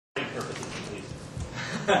purposes, please.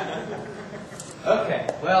 Okay.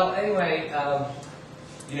 Well, anyway,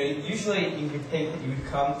 usually you would think that you would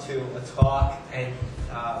come to a talk and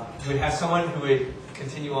you would have someone who would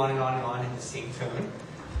continue on and on and on in the same tone,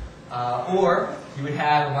 or you would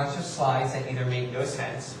have a bunch of slides that either made no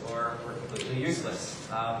sense or were completely useless.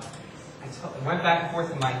 I went back and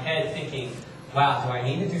forth in my head thinking, wow, do I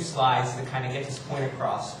need to do slides to kind of get this point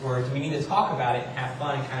across, or do we need to talk about it and have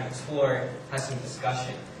fun and kind of explore it, have some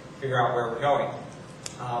discussion, figure out where we're going?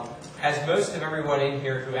 As most of everyone in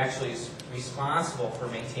here who actually is responsible for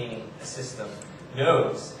maintaining a system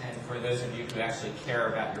knows, and for those of you who actually care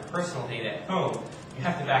about your personal data at home, you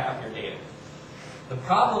have to back up your data. The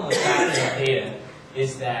problem with backing up data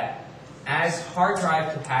is that as hard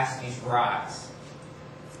drive capacities rise,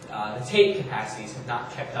 the tape capacities have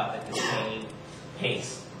not kept up at the same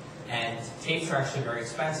pace. And tapes are actually very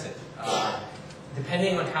expensive.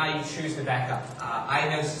 Depending on how you choose to back up. I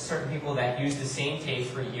know certain people that use the same tape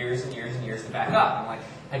for years and years and years to back up. I'm like,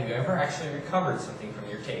 have you ever actually recovered something from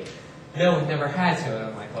your tape? No, we've never had to. And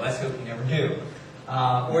I'm like, well, let's hope you never do.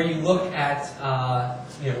 Or you look at,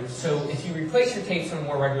 so if you replace your tapes on a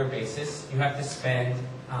more regular basis, you have to spend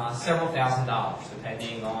several $1,000s,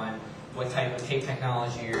 depending on what type of tape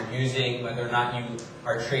technology you're using, whether or not you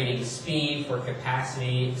are trading speed for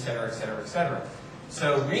capacity, et cetera, et cetera, et cetera.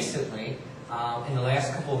 So recently, in the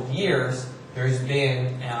last couple of years, there's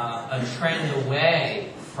been a trend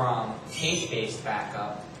away from tape-based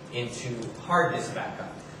backup into hard disk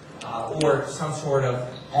backup, or some sort of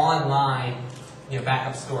online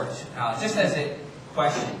backup storage. Just as a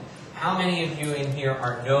question, how many of you in here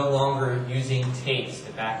are no longer using tapes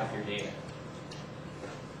to back up your data?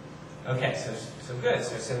 Okay, so good.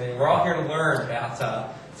 So then we're all here to learn about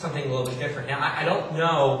something a little bit different. Now, I don't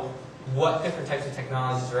know what different types of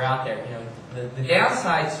technologies are out there. The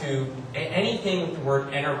downside to anything with the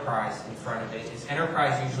word enterprise in front of it is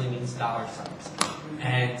enterprise usually means dollar signs.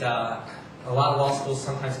 And a lot of law schools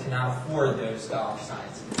sometimes cannot afford those dollar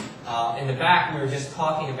signs. In the back, we were just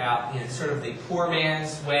talking about sort of the poor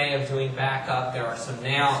man's way of doing backup. There are some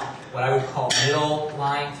now what I would call middle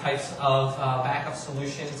line types of backup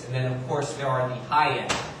solutions, and then of course there are the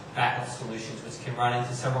high-end backup solutions, which can run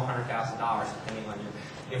into several $100,000 depending on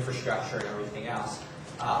your infrastructure and everything else.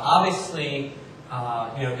 Obviously,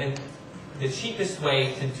 and the cheapest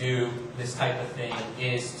way to do this type of thing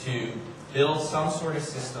is to build some sort of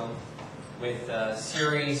system with a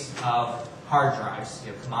series of hard drives,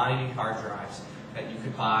 commodity hard drives that you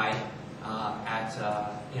could buy at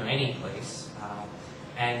any place,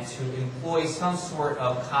 and to employ some sort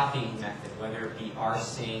of copying method, whether it be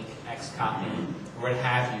rsync, xcopy, or what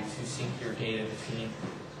have you, to sync your data between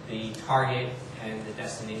the target and the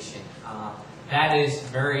destination. That is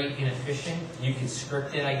very inefficient. You can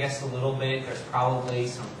script it, I guess, a little bit. There's probably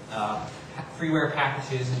some freeware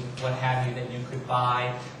packages and what have you that you could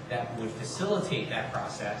buy that would facilitate that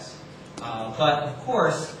process. But of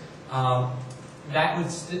course,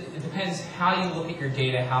 it depends how you look at your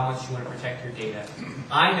data, how much you want to protect your data.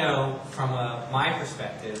 I know from my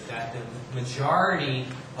perspective that the majority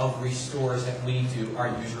of restores that we do are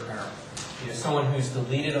user error. Someone who's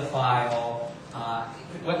deleted a file,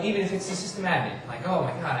 even if it's a system admin, like, oh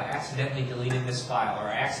my God, I accidentally deleted this file, or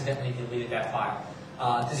I accidentally deleted that file.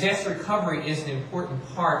 Disaster recovery is an important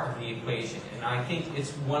part of the equation, and I think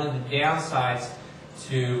it's one of the downsides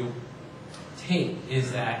to tape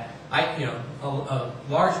is that a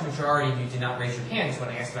large majority of you did not raise your hands when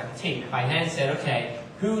I asked about the tape. If I then said, okay,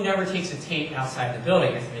 who never takes a tape outside the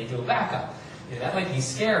building after they do a backup? That might be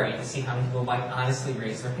scary to see how many people might honestly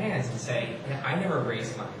raise their hands and say, I never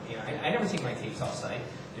raise mine. I never take my tapes off-site.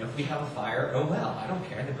 If we have a fire, oh well, I don't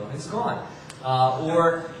care, the building's gone.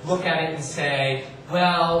 Or look at it and say,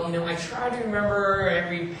 well, I try to remember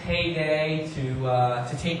every payday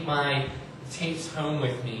to take my tapes home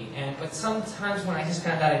with me, but sometimes when I just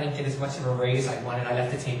found out I didn't get as much of a raise I wanted, I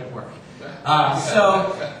left the tape at work.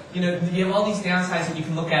 So you have all these downsides that you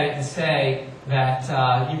can look at it and say that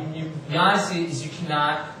the honesty is you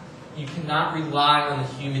cannot rely on the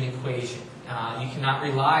human equation. You cannot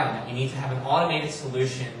rely on it. You need to have an automated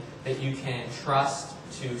solution that you can trust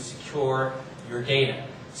to secure your data.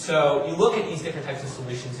 So you look at these different types of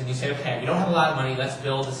solutions and you say, okay, we don't have a lot of money, let's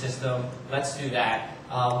build a system, let's do that.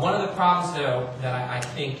 One of the problems, though, that I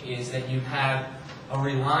think is that you have a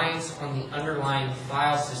reliance on the underlying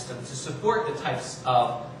file system to support the types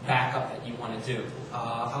of backup that you want to do.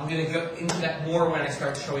 I'm going to go into that more when I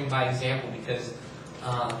start showing by example, because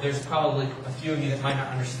there's probably a few of you that might not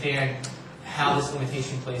understand how this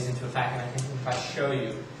limitation plays into effect, and I think if I show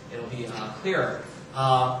you, it'll be clearer.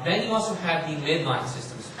 Then you also have the midline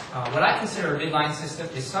systems. what I consider a midline system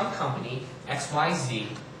is some company, XYZ,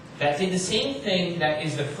 that did the same thing that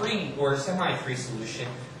is the free or semi-free solution,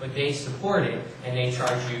 but they support it and they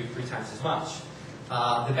charge you 3 times as much.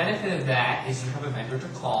 The benefit of that is you have a vendor to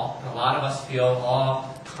call, and a lot of us feel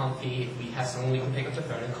all comfy if we have someone we can pick up the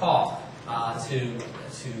phone and call to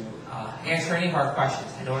answer any of our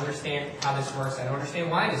questions. I don't understand how this works, I don't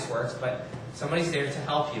understand why this works, but somebody's there to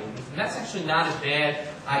help you. And that's actually not a bad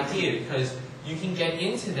idea, because you can get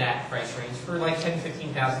into that price range for like $10,000 to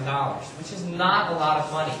 $15,000, which is not a lot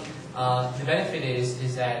of money. The benefit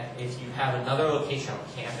is that if you have another location on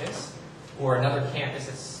campus, or another campus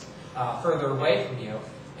that's further away from you,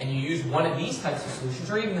 and you use one of these types of solutions,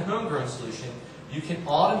 or even the homegrown solution, you can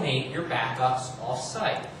automate your backups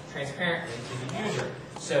off-site, transparently to the user.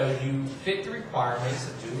 So you fit the requirements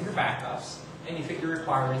of doing your backups, and you fit your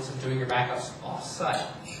requirements of doing your backups off-site.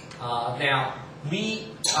 Now, the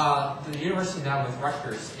university now with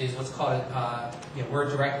Rutgers is what's called, we're a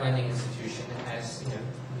direct lending institution, as we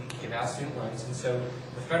give out student loans, and so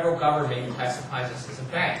the federal government classifies us as a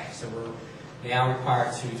bank. So we're now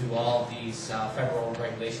required to do all of these federal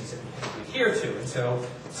regulations that we have to adhere to. And so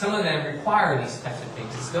some of them require these types of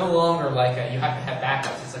things. It's no longer like you have to have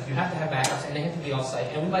backups. It's like you have to have backups and they have to be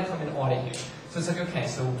off-site, and we might come and audit you. So it's like, okay,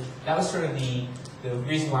 so that was sort of the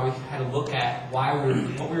reason why we had to look at what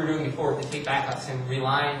we were doing before, to take backups and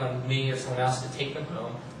relying on me or someone else to take them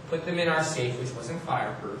home, put them in our safe, which wasn't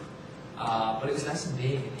fireproof, but it was nice and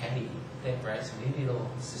big and heavy, thick, right? So maybe it'll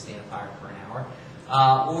sustain a fire for an hour.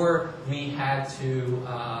 Or we had to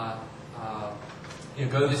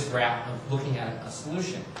go this route of looking at a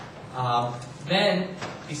solution. Then,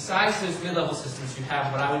 besides those mid-level systems, you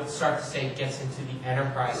have what I would start to say gets into the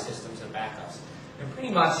enterprise systems of backups. And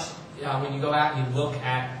pretty much, when you go out and you look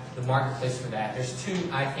at the marketplace for that, there's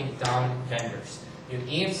 2, I think, dominant vendors. You have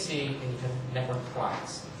EMC and you have network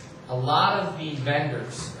clients. A lot of the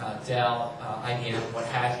vendors, Dell, IBM, what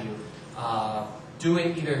have you,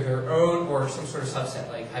 doing either their own or some sort of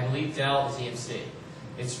subset. Like, I believe Dell is EMC.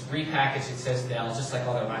 It's repackaged, it says Dell, just like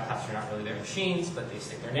all their laptops are not really their machines, but they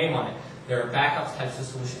stick their name on it. Their backup types of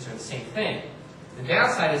solutions are the same thing. The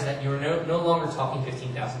downside is that you're no longer talking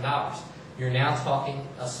 $15,000. You're now talking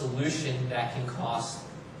a solution that can cost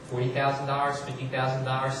 $40,000, $50,000,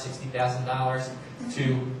 $60,000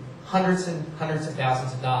 to hundreds and hundreds of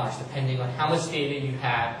thousands of dollars, depending on how much data you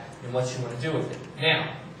have and what you want to do with it.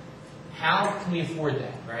 Now, how can we afford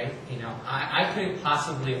that, right? I couldn't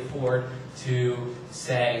possibly afford to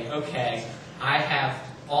say, okay, I have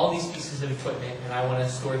all these pieces of equipment and I want to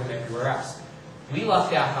store them everywhere else. We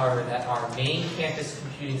lucked out, however, that our main campus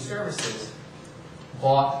computing services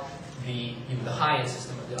bought the high-end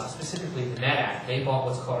system, specifically the NetApp. They bought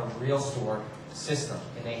what's called a real store system,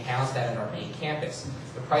 and they housed that at our main campus.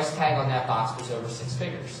 The price tag on that box was over 6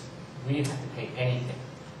 figures. We didn't have to pay anything.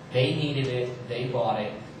 They needed it, they bought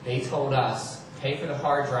it. They told us, pay for the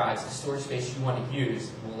hard drives, the storage space you want to use,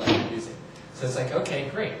 and we'll let you use it. So it's like, okay,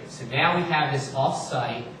 great. So now we have this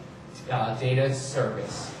off-site data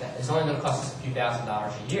service that is only going to cost us a few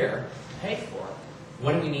 $1,000s a year to pay for.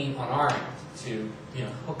 What do we need on our end to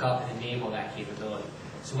hook up and enable that capability?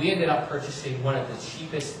 So we ended up purchasing one of the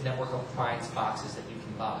cheapest network appliance boxes that you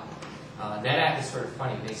can buy. NetApp is sort of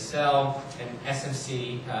funny. They sell, and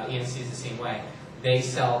SMC, EMC is the same way. They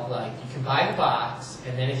sell, like, you can buy the box,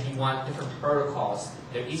 and then if you want different protocols,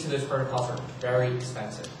 each of those protocols are very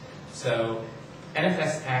expensive. So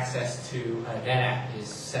NFS access to a NetApp is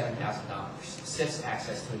 $7,000. CIFS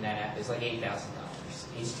access to a NetApp is like $8,000.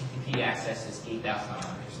 HTTP access is $8,000 or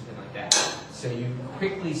something like that. So you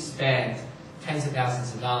quickly spend tens of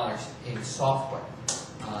thousands of dollars in software.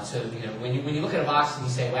 So when you look at a box and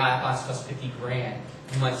you say, wow, that box costs 50 grand,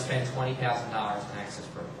 you might spend $20,000 on access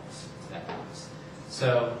protocols to that box.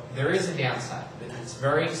 So there is a downside. It's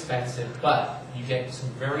very expensive, but you get some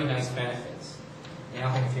very nice benefits. Now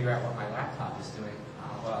I can figure out what my laptop is doing.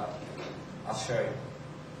 I'll show you.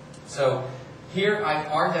 So here I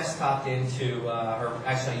are desktoped into, or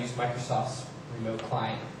actually I use Microsoft's remote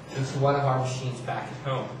client, into one of our machines back at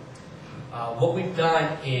home. What we've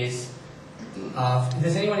done is,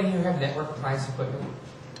 does anyone in here have network appliance equipment?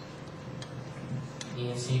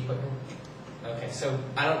 EMC equipment? Okay, so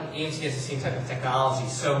EMC has the same type of technology.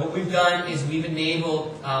 So what we've done is we've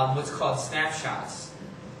enabled what's called snapshots.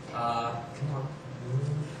 Come on.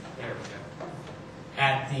 There we go.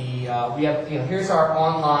 At the, we have, here's our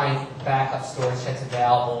online backup storage that's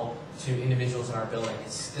available to individuals in our building.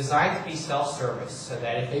 It's designed to be self-service, so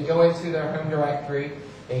that if they go into their home directory,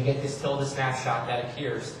 they get this tilde snapshot that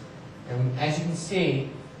appears. And as you can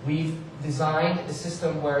see, we've designed a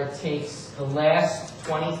system where it takes the last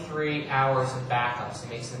 23 hours of backups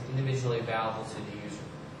and makes them individually available to the user.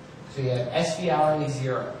 So you have SV hourly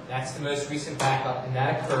 0. That's the most recent backup, and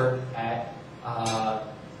that occurred at,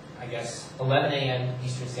 I guess, 11 a.m.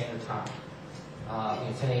 Eastern Standard Time.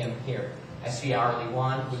 10 a.m. here. SV hourly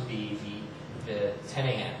 1 would be the 10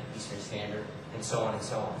 a.m. Eastern Standard, and so on and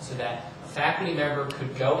so on. So that a faculty member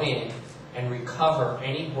could go in and recover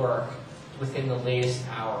any work within the latest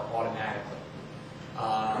hour automatically.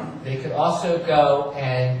 They could also go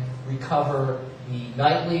and recover the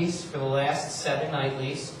nightlies for the last 7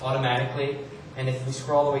 nightlies automatically. And if we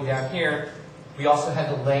scroll all the way down here, we also have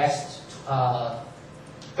the last 12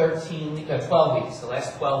 weeks, the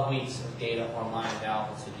last 12 weeks of data online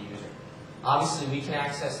available to the user. Obviously, we can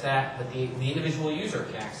access that, but the individual user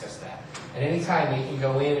can access that. At any time, they can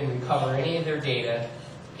go in and recover any of their data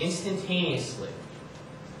instantaneously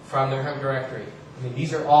from their home directory. I mean,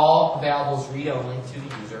 these are all available as read-only to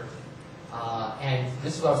the user. And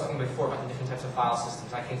this is what I was talking about before about the different types of file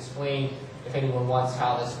systems. I can explain, if anyone wants,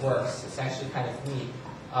 how this works. It's actually kind of neat.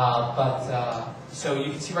 So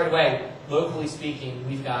you can see right away, locally speaking,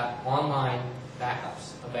 we've got online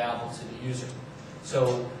backups available to the user.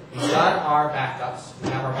 So we've done our backups. We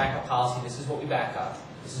have our backup policy. This is what we back up.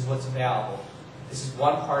 This is what's available. This is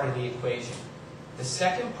one part of the equation. The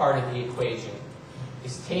second part of the equation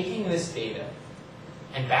is taking this data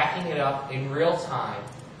and backing it up in real time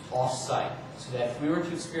off-site, so that if we were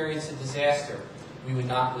to experience a disaster, we would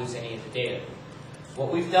not lose any of the data.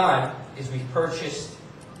 What we've done is we've purchased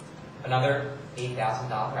another $8,000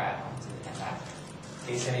 add-on to the NetApp. In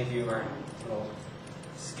case any of you are a little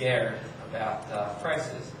scared about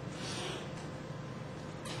prices.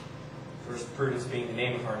 First Prudence being the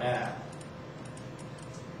name of our NetApp.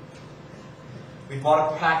 We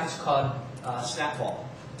bought a package called SnapVault.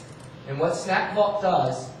 And what SnapVault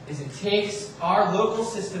does is it takes our local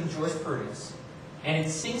system, jurisprudence, and it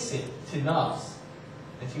syncs it to nubs.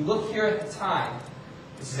 If you look here at the time,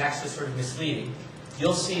 this is actually sort of misleading,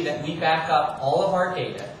 you'll see that we back up all of our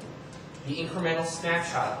data, the incremental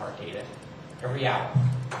snapshot of our data, every hour,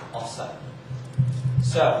 off-site.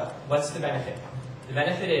 So, what's the benefit? The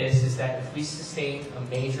benefit is that if we sustain a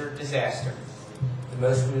major disaster, the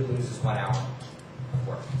most we would lose is 1 hour of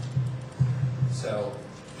work. So,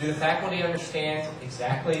 do the faculty understand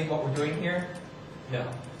exactly what we're doing here? No,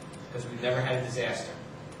 because we've never had a disaster.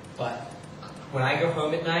 But when I go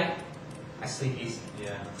home at night, I sleep easy.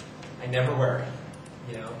 Yeah. I never worry.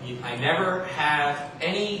 I never have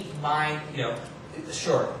any mind,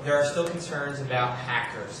 sure, there are still concerns about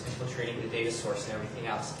hackers infiltrating the data source and everything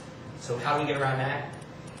else. So how do we get around that?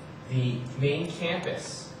 The main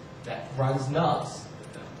campus that runs nubs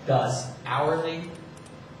does hourly,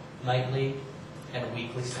 nightly, and a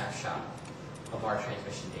weekly snapshot of our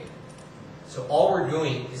transmission data. So all we're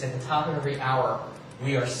doing is at the top of every hour,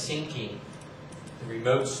 we are syncing the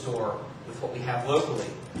remote store with what we have locally.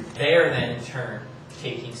 They are then, in turn,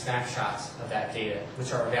 taking snapshots of that data,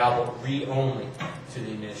 which are available read-only to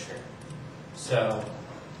the administrator. So,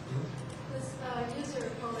 this user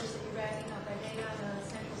approach that you're backing up, are they on a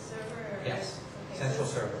central server? Or yes, okay, central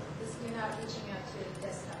so server. You're not reaching out to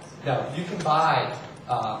desktops? No, you can buy,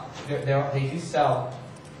 they do sell,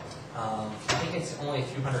 I think it's only a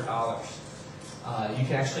few $100s. You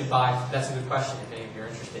can actually buy, that's a good question if any of you are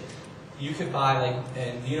interested. You could buy,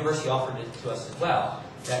 and the university offered it to us as well,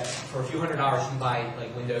 that for a few $100s you can buy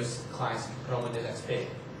Windows clients you can put on Windows XP.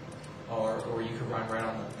 Or you could run right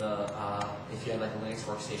on if you had a Linux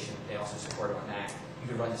workstation, they also support it on that. You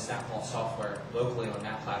could run the SnapVault software locally on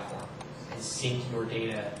that platform and sync your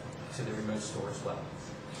data to the remote store as well.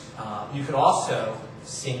 You could also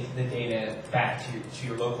sync the data back to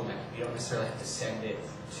your local net. You don't necessarily have to send it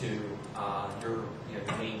to your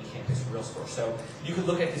the main campus real store. So you could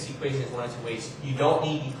look at this equation as one of two ways. You don't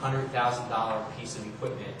need the $100,000 piece of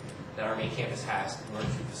equipment that our main campus has in order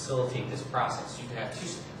to facilitate this process. You can have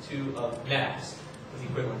two NetApps with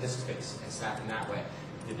equivalent disk space and snap them that way.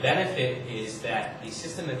 The benefit is that the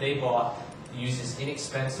system that they bought uses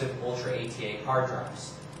inexpensive Ultra ATA hard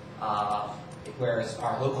drives, whereas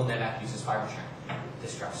our local NetApp uses fiber channel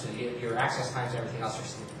disk drives. So your access times and everything else are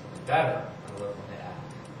significantly better on the local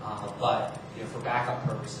NetApp. But for backup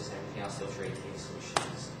purposes and everything else, the Ultra ATA solution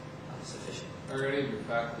is sufficient. Are any of your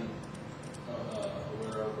faculty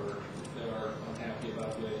aware of or they are unhappy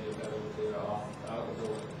about the idea of having data out of the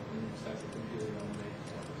building and central computing on the main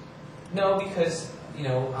campus? No, because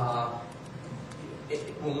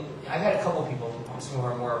I've had a couple of people, some of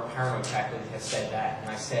our more paranoid faculty, have said that,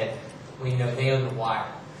 and I said, well, they own the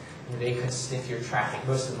wire. They could sniff your traffic.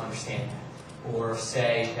 Most of them understand that. Or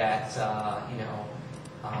say that,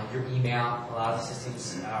 Your email, a lot of the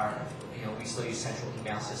systems are, we still use central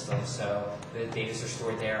email systems, so the data are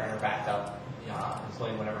stored there and are backed up,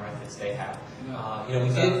 employing whatever methods they have. We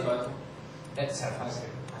did. That's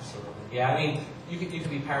satisfying. Absolutely. Yeah, I mean, you could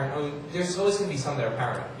be paranoid. There's always going to be some that are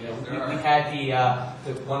paranoid. We had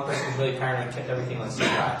the one person who was really paranoid, kept everything on C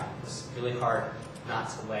drive. It was really hard not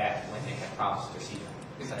to laugh when they had problems with their C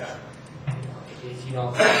drive. So, if you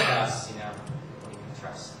don't trust us, what are you going to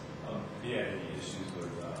trust? Yeah, any issues with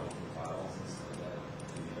open files and stuff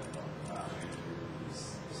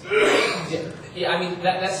like that? Yeah, I mean,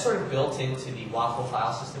 that's sort of built into the waffle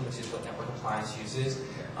file system, which is what network compliance uses.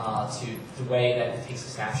 To the way that it takes the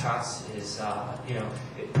snapshots is, you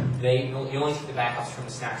only take the backups from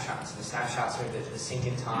the snapshots. The snapshots are the sync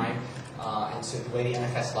in time, and so the way the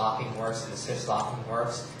NFS locking works and the SIFS locking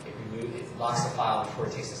works, it locks the file before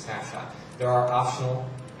it takes the snapshot. There are optional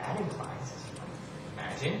add-in clients, as you might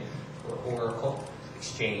imagine, for Oracle,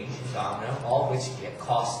 Exchange, and Domino, all of which get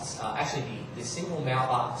costs. Actually, the single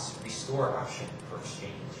mailbox restore option for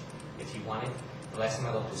Exchange, if you want it, the last time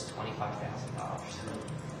I looked was $25,000.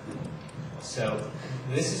 So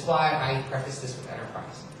this is why I preface this with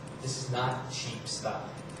enterprise. This is not cheap stuff,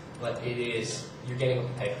 but it is, you're getting what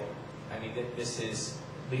you pay for. I mean, this is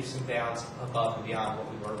leaps and bounds above and beyond what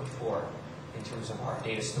we were before in terms of our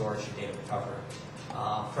data storage and data recovery.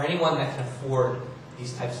 For anyone that can afford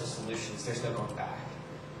these types of solutions, there's no going back.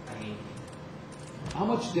 I mean, how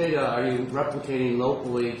much data are you replicating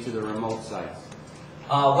locally to the remote sites?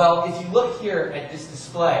 Well, if you look here at this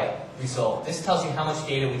display result, this tells you how much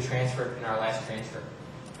data we transferred in our last transfer,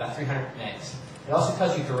 about 300 megs. It also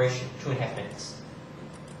tells you duration, 2.5 minutes.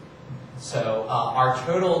 So our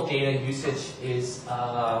total data usage is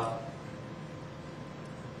around,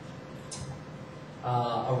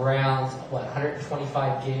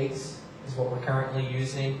 125 gigs is what we're currently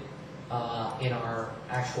using in our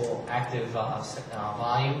actual active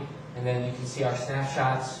volume. And then you can see our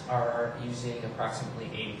snapshots are using approximately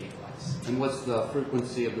 80 gigabytes. And what's the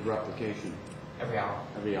frequency of the replication? Every hour.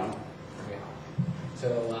 Every hour? Every hour. So,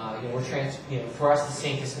 we're for us to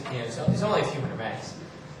sync is, so it's only a few hundred megs.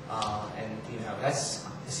 And, that's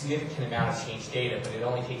a significant amount of change data, but it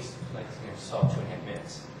only takes, 2.5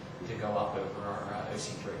 minutes to go up over our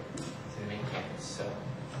OC3 to the main campus. So,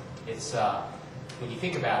 it's, when you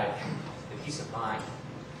think about it, the peace of mind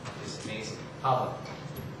is amazing. Pablo.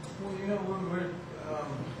 Well, we're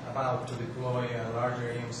about to deploy a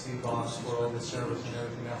larger EMC box for all the servers and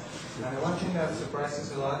everything else. And the one thing that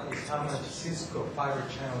surprises a lot is how much Cisco fiber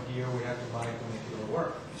channel gear we have to buy to make it all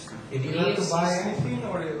work. Do you have to buy anything,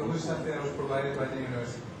 or was something that was provided by the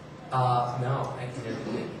university? No.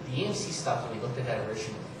 The EMC stuff, when we looked at that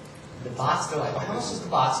originally, the box, they're like, how much does the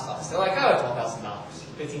box cost? They're like, $12,000,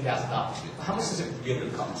 $15,000. How much does it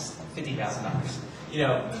really cost? $50,000.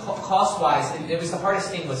 Cost-wise, it was the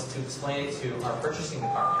hardest thing was to explain it to our purchasing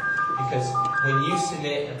department, because when you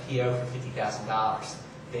submit a PO for $50,000,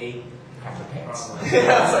 they have to pay us. It's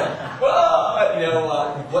like,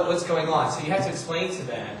 whoa, what's going on? So you have to explain to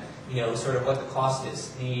them, sort of what the cost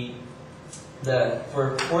is.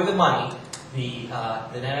 For the money, the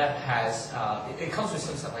NetApp has it comes with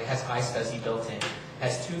some stuff like it has iSCSI built in, it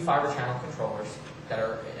has 2 fiber channel controllers that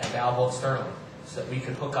are available externally. So that we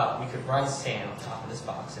could hook up, we could run SAN on top of this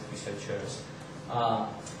box if we so chose.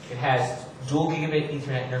 It has dual gigabit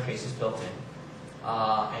Ethernet interfaces built in,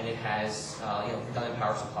 and it has redundant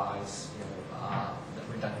power supplies,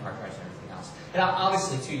 redundant hard drives and everything else. And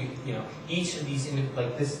obviously, too, each of these,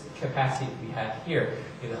 like this capacity that we have here,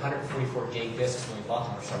 the 144 gig disks when we bought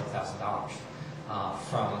them were several $1,000s.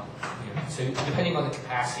 So depending on the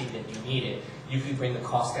capacity that you needed, you could bring the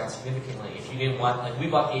cost down significantly. If you didn't want, like we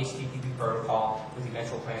bought the HTTP protocol with the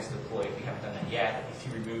eventual plans to deploy. We haven't done that yet. If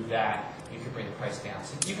you remove that, you could bring the price down.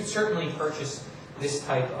 So you could certainly purchase this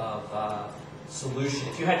type of solution.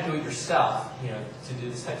 If you had to do it yourself, to do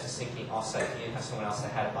this type of syncing offsite, you didn't have someone else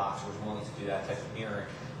that had a box or was willing to do that type of mirroring,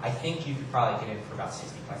 I think you could probably get in for about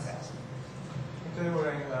 $65,000. Today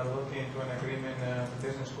we're looking into an agreement.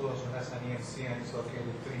 Business school also has an EMC and it's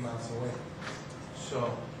located 3 miles away.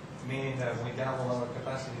 So, meaning that we double our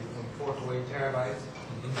capacity from 4 to 8 terabytes.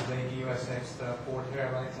 They give us extra 4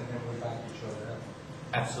 terabytes, and then we back each other up.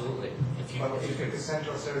 Absolutely. If the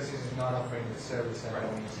central services is not offering the service, right.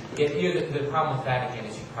 The problem with that again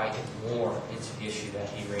is you probably get more into the issue that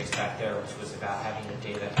he raised back there, which was about having the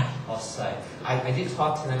data off-site. I did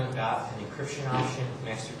talk to them about an encryption option with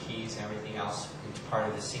master keys and everything else. It's part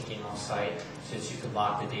of the syncing off-site, so that you could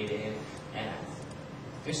lock the data in. And at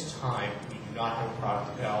this time, we do not have a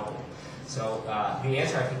product available. So the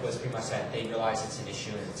answer, I think, was pretty much that they realize it's an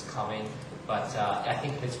issue and it's coming. But I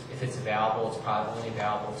think if it's available, it's probably only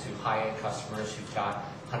available to high-end customers who've got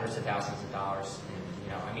hundreds of thousands of dollars.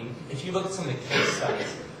 And, I mean, if you look at some of the case studies,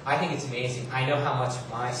 I think it's amazing. I know how much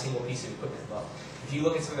my single piece of equipment will. If you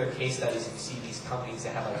look at some of their case studies and you see these companies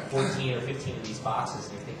that have like 14 or 15 of these boxes,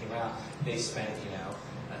 and you're thinking, well, they spent,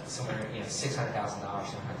 somewhere, $600,000,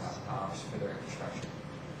 $700,000 for their infrastructure.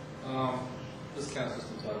 This kind of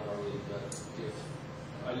system's out of our league, but if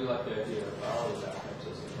I do like the idea of hourly backups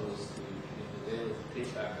as opposed to the daily tape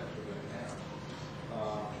backups we're doing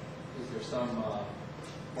now. Is there some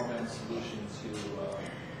formatted solution to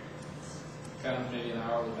kind of maybe an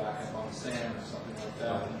hourly backup on SAN or something like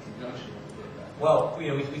that in conjunction with the data backup? Well, we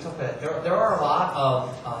talked about that. There are a lot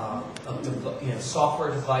of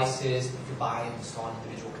software devices that you can buy and install on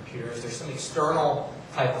individual computers. There's some external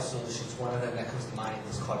type of solutions. One of them that comes to mind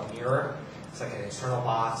is called Mirror. It's like an external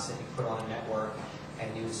box that you put on a network,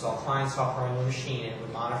 and you install client software on your machine, and it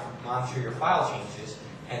would monitor your file changes.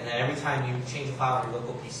 And then every time you change a file on your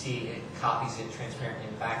local PC, it copies it transparently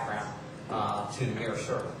in the background to the Mirror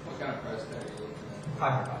server. What kind of price tag are you looking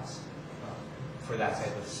at? $500 for that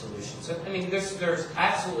type of solution. So, I mean, there's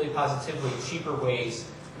absolutely positively cheaper ways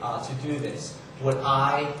to do this. Would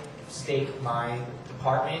I stake my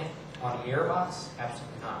department on a Mirror box?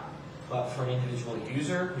 Absolutely not. But for an individual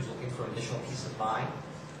user who's looking for additional peace of mind,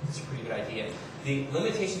 it's a pretty good idea. The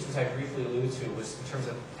limitations, which I briefly alluded to, was in terms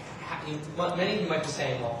of many of you might be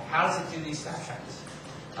saying, well, how does it do these snapshots?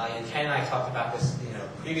 And Ken and I talked about this,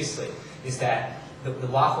 previously. Is that the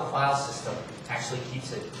local file system actually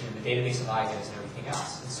keeps it in the database of IGAs and everything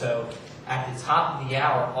else. And so at the top of the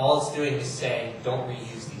hour, all it's doing is saying, don't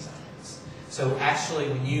reuse these items. So actually,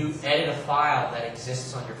 when you edit a file that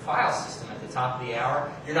exists on your file system at the top of the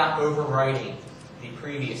hour, you're not overwriting the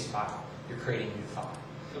previous file. You're creating a new file.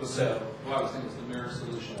 So what I was thinking is the Mirror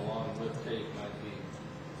solution along with tape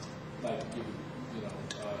might give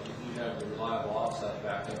you have the reliable offsite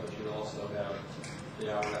backup, but you'd also have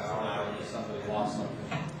the hour-to-hour if somebody lost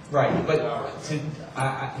something. Right, but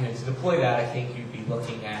to deploy that, I think you'd be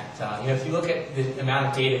looking at, if you look at the amount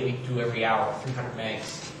of data we do every hour, 300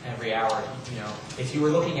 megs every hour, if you were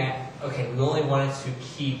looking at, okay, we only wanted to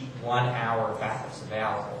keep 1 hour backups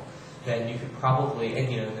available, then you could probably, and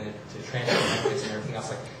the transfer methods and everything else,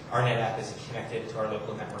 like our NetApp is connected to our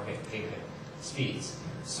local network at gigabit speeds.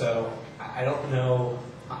 So I don't know.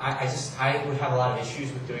 I would have a lot of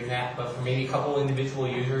issues with doing that, but for maybe a couple individual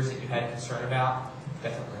users that you had concern about,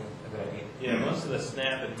 definitely a good idea. Yeah, most of the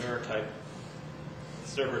Snap and Mirror type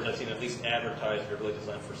servers I've seen at least advertised are really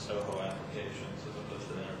designed for SOHO applications as opposed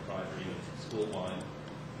to the enterprise or even school-wide.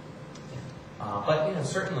 But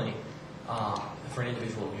certainly for an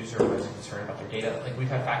individual user who has a concern about their data, like we've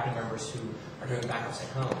had faculty members who are doing backups at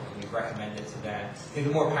home, and we've recommended to them, the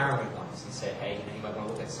more paranoid ones, and say, hey, you might want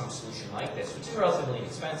to look at some solution like this, which is relatively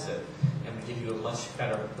inexpensive, and would give you a much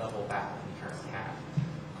better level of backup than you currently have.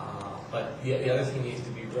 But the other thing that needs to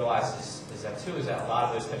be realized is that a lot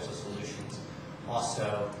of those types of solutions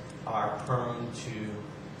also are prone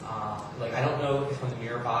to, I don't know if on the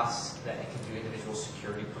Mirror box that it can do individual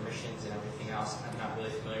security permissions and everything else. I'm not really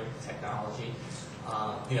familiar with the technology.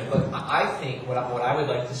 But I think what I would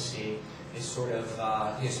like to see is sort of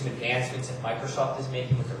some advancements that Microsoft is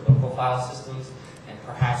making with their local file systems, and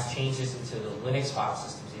perhaps changes into the Linux file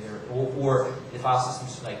systems, or the file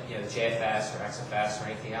systems like JFS or XFS or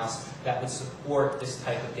anything else that would support this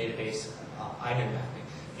type of database item mapping.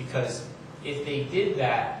 Because if they did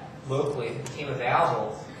that locally, if it became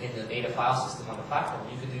available in the native file system on the platform,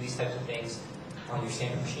 you could do these types of things on your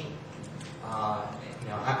standard machine.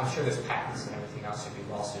 I'm sure there's patents and everything else. There'd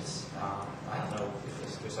be lawsuits. I don't know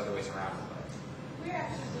if there's other ways around it. But we're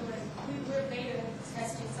actually we're beta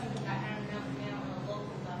testing something about Iron Mountain now on a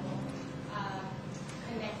local level,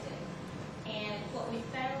 connected. And what we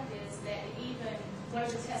found is that even one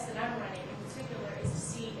of the tests that I'm running in particular is to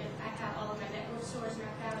see if I have all of my network stores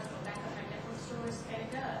mapped out, and go back up my network stores, and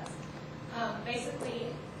it does.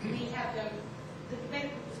 Basically, we have them. The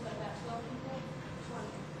beta group is about 12 people.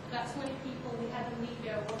 About 20 people. We have them leave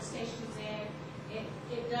their workstations in.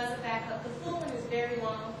 It does a backup. The full one is very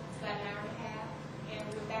long, about an hour and a half, and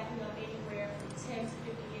we're backing up anywhere from 10 to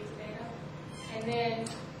 50 gigs of data. And then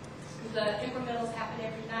the incrementals happen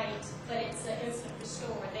every night, but it's an instant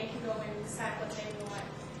restore. They can go in and decide what they want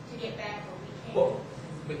to get back, or we can't. Well,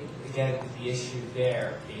 but again, the issue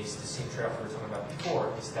there is the same trade-off we were talking about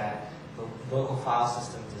before, is that the local file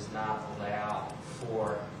system does not allow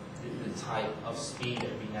for the type of speed that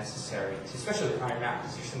would be necessary, especially with Iron Mountain,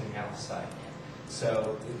 because you're sending out the site.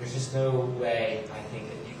 So there's just no way, I think,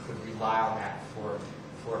 that you could rely on that for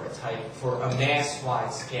for a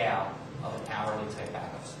mass-wide scale of an hourly type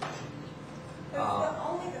backup solution.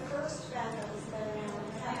 Only the first backup is better now.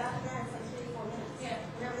 After that, it's like 3 to 4 minutes. Yeah.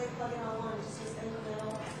 Whenever they plug it online, it's just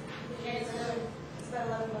incremental. Yeah, It's about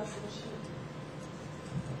 $11 a machine.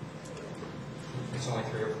 It's only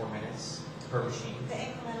 3 or 4 minutes per machine. The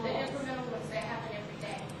incremental. The incremental ones that happen every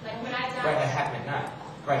day. Like when I Right, that dial, happen at night.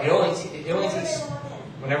 Right, it only takes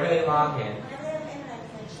whenever they log in. Whenever they have an internet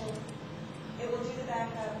connection, it will do the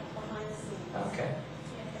backup behind the scenes. Okay.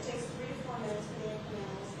 It takes 3 to 4 minutes for the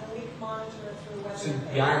incrementals, and we monitor it through web. So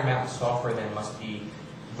the Iron Mountain software then must be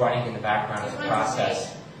running in the background of the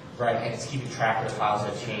process, right? And it's keeping track of the files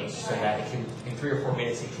that change, so that it can, in 3 or 4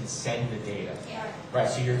 minutes, it can send the data. yeah. Right,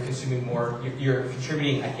 so you're consuming more, you're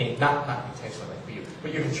contributing, I think, not intentionally like for you,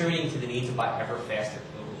 but you're contributing to the need to buy ever faster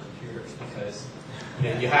global computers because,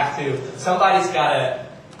 you have to, somebody's got to,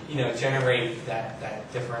 generate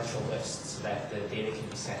that differential list so that the data can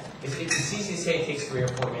be sent. It's easy to say it takes 3 or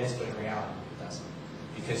 4 minutes, but in reality it doesn't.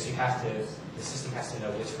 Because the system has to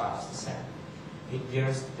know which files to send. Do you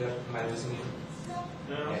understand, am I losing you?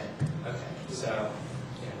 No. Yeah, okay, so,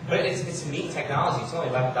 yeah. But it's a neat technology, it's only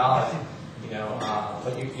 $11.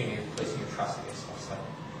 But you're placing your trust in yourself. So,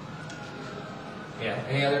 yeah.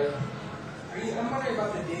 Any other? I'm wondering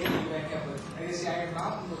about the data you back up with. I guess the Iron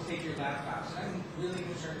Mountain will take your laptops, and I'm really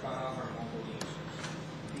concerned about all of our mobile users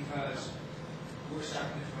because we're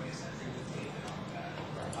stuck in the 20th century with data and all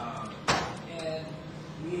of that. And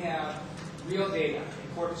we have real data.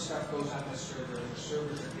 Important stuff goes on the server, and the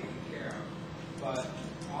servers are taken care of. But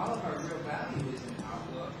all of our real value is in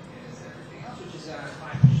Outlook and is everything else, which is on our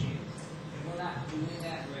client machines. We're not doing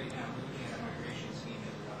that right now. We're looking at a migration scheme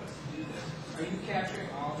that allows us to do this. Are you capturing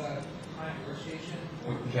all the client workstation?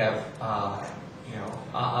 We have,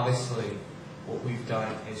 obviously, what we've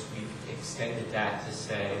done is we've extended that to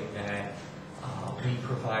say that we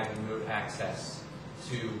provide remote access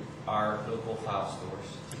to our local file stores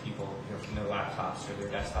to people, from their laptops or their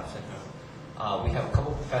desktops at home. We have a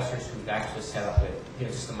couple professors who've actually set up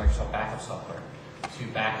just the Microsoft backup software to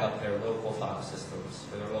back up their local file systems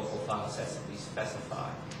for their local file sets that we specify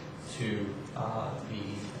to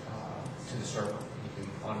the server. You can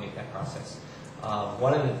automate that process.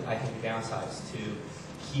 One of the, I think, the downsides to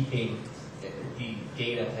keeping the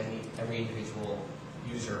data of every individual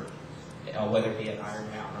user, whether it be an Iron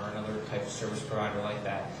Mountain or another type of service provider like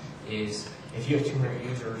that, is if you have 200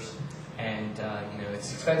 users and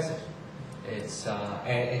it's expensive, it's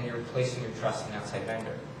and you're placing your trust in an outside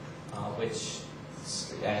vendor, which,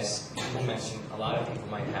 as you mentioned, a lot of people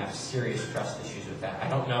might have serious trust issues with that. I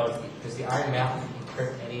don't know does the Iron Mountain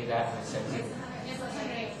encrypt any of that when it sends it?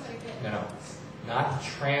 No, not the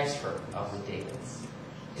transfer of the data.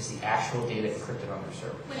 Is the actual data encrypted on their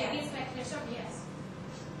server? When it gets back to their server, yes.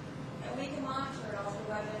 And we can monitor it off the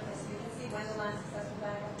web interface. We can see when the last successful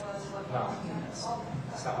backup was, what. No,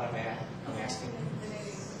 that's not what I'm asking.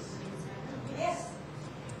 Yes.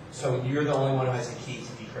 So you're the only one who has a key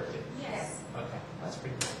to decrypt it? Yes. Okay, that's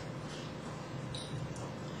pretty cool.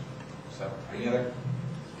 So, any other?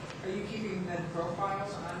 Are you keeping then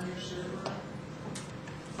profiles on your server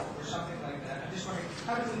or something like that? I'm just wondering,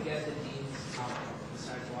 how do we get the dean's outcome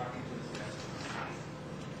besides walking to his desk?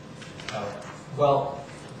 Oh, well,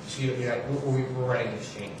 so we're running an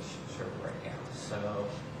exchange server right now. So,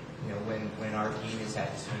 when our dean is at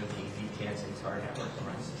his home, he VPNs into our network and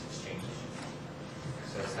runs this exchange.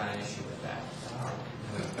 So it's not an issue with that.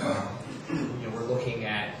 We're looking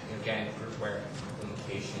at, again, groupware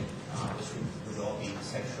implementation. This would all be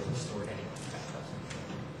centrally stored anyway.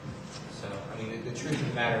 So, the truth of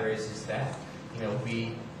the matter is that,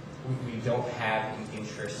 we don't have an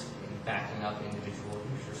interest in backing up individual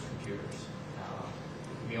users' computers.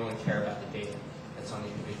 We only care about the data that's on the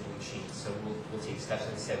individual machine. So we'll take steps.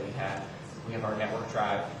 As I said, we have our network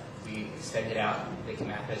drive. We extend it out. They can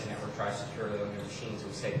map it as a network drive securely on their machines.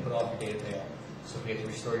 We say, put all your data there. So if we have to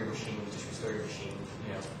restore your machine, we just restore your machine,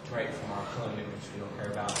 right from our clone image. We don't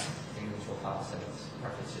care about individual file settings,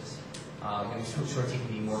 preferences. And we sort of taking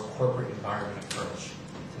the more corporate environment approach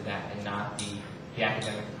to that and not the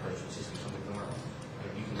academic approach, which is becoming normal.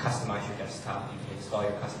 You can customize your desktop. You can install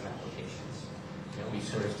your custom applications. We've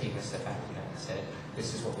sort of taken a step back from that and said,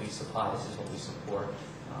 this is what we supply, this is what we support.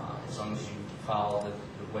 As long as you follow the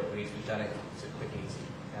ways we've done it, it's a quick and easy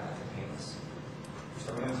and painless.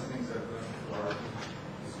 So one of the things I've done before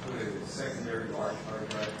is put a secondary large hard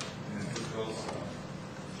drive and then put those,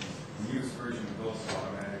 the newest version of those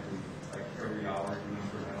automatically, like every hour, do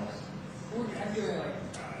incrementals. I'm doing like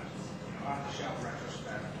off-the-shelf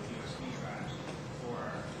retrospect with USB drives for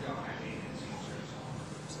high maintenance users.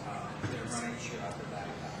 They're running shit off their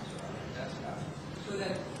laptops or on their desktop. So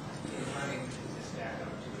that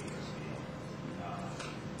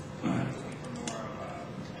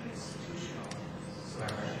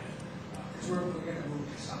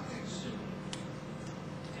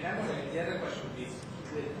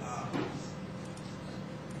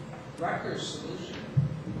Rutgers solution,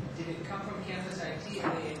 did it come from campus IT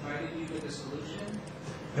and they invited you to the solution?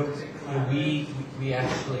 No, Was it we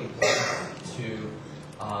actually went to,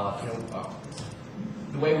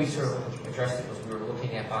 the way we sort of addressed it was we were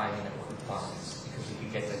looking at buying a network appliance because we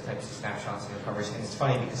could get the types of snapshots and recovers. And it's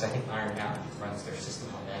funny because I think Iron Mountain runs their system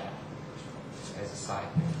on that, just as a side.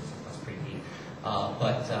 That's pretty neat.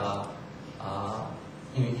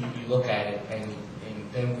 You look at it and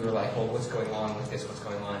then we were like, well, what's going on with this? What's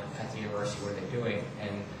going on at the university? What are they doing?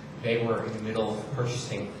 And they were in the middle of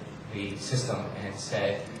purchasing the system and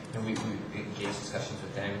said, and we engaged discussions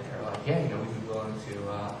with them, and they're like, yeah, we'd be willing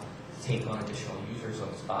to take on additional users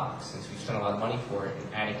on this box since we've spent a lot of money for it,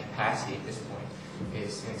 and adding capacity at this point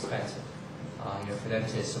is inexpensive. For them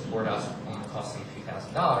to support us only costing a few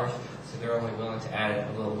 $1,000s, so they're only willing to add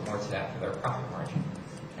a little bit more to that for their profit margin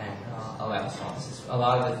and allow us on. A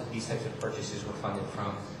lot of these types of purchases were funded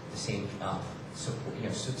from the same support,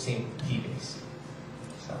 same fee base.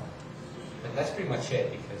 So, but that's pretty much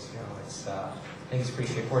it because it's I think it's pretty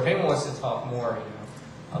straightforward. If anyone wants to talk more,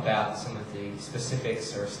 about some of the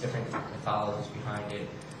specifics or different methodologies behind it,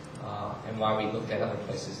 and why we looked at other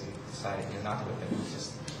places and decided not to look at them,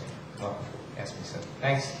 just well, ask me so.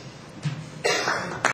 Thanks.